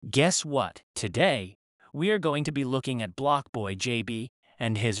Guess what? Today, we are going to be looking at BlocBoy JB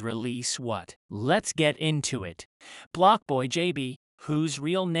and his release What. Let's get into it. BlocBoy JB, whose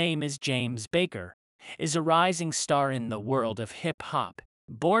real name is James Baker, is a rising star in the world of hip-hop.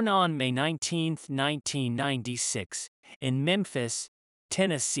 Born on May 19, 1996, in Memphis,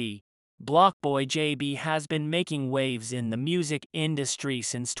 Tennessee, BlocBoy JB has been making waves in the music industry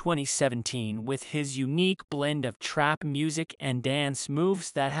since 2017 with his unique blend of trap music and dance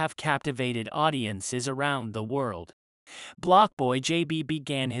moves that have captivated audiences around the world. BlocBoy JB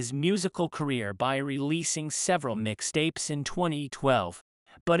began his musical career by releasing several mixtapes in 2012,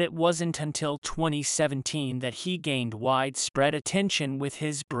 but it wasn't until 2017 that he gained widespread attention with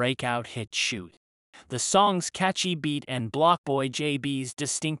his breakout hit Shoot. The song's catchy beat and BlocBoy JB's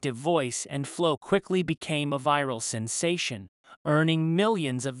distinctive voice and flow quickly became a viral sensation, earning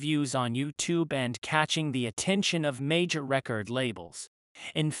millions of views on YouTube and catching the attention of major record labels.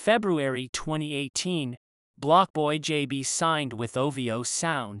 In February 2018, BlocBoy JB signed with OVO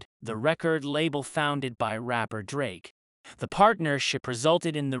Sound, the record label founded by rapper Drake. The partnership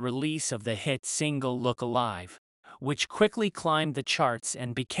resulted in the release of the hit single Look Alive, which quickly climbed the charts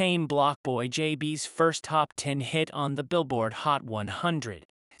and became BlocBoy JB's first top 10 hit on the Billboard Hot 100.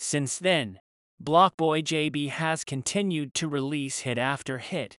 Since then, BlocBoy JB has continued to release hit after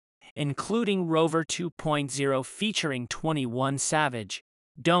hit, including Rover 2.0 featuring 21 Savage,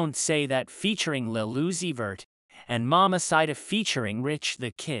 Don't Say That featuring Lil Uzi Vert, and Mama Sida featuring Rich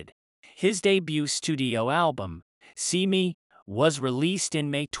the Kid. His debut studio album, See Me, was released in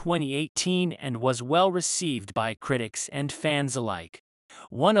May 2018 and was well received by critics and fans alike.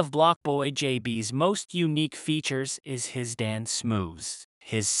 One of BlocBoy JB's most unique features is his dance moves.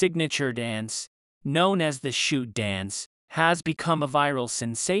 His signature dance, known as the Shoot dance, has become a viral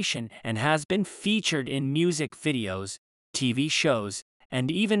sensation and has been featured in music videos, TV shows, and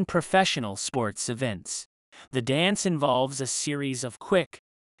even professional sports events. The dance involves a series of quick,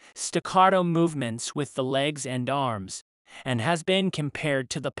 staccato movements with the legs and arms, and has been compared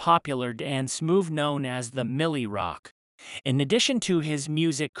to the popular dance move known as the Millie Rock. In addition to his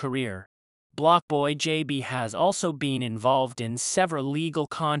music career, BlocBoy JB has also been involved in several legal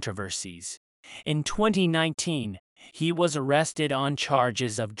controversies. In 2019, he was arrested on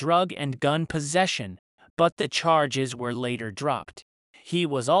charges of drug and gun possession, but the charges were later dropped. He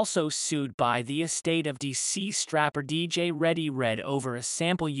was also sued by the estate of deceased rapper DJ Ready Red over a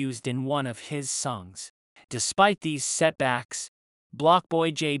sample used in one of his songs. Despite these setbacks,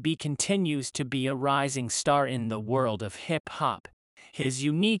 BlocBoy JB continues to be a rising star in the world of hip-hop. His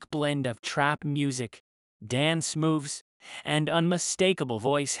unique blend of trap music, dance moves, and unmistakable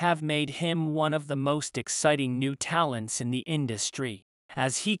voice have made him one of the most exciting new talents in the industry.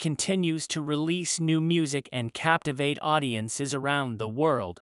 As he continues to release new music and captivate audiences around the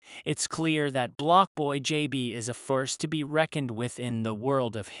world, it's clear that BlocBoy JB is a force to be reckoned with in the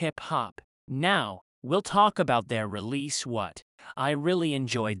world of hip-hop. Now, we'll talk about their release What. I really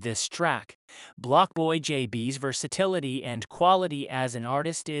enjoyed this track. BlocBoy JB's versatility and quality as an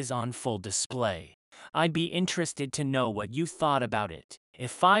artist is on full display. I'd be interested to know what you thought about it.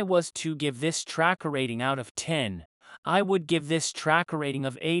 If I was to give this track a rating out of 10, I would give this track a rating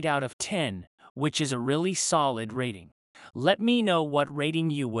of 8 out of 10, which is a really solid rating. Let me know what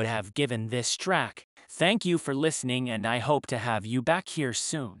rating you would have given this track. Thank you for listening, and I hope to have you back here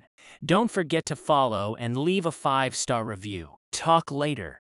soon. Don't forget to follow and leave a 5-star review. Talk later.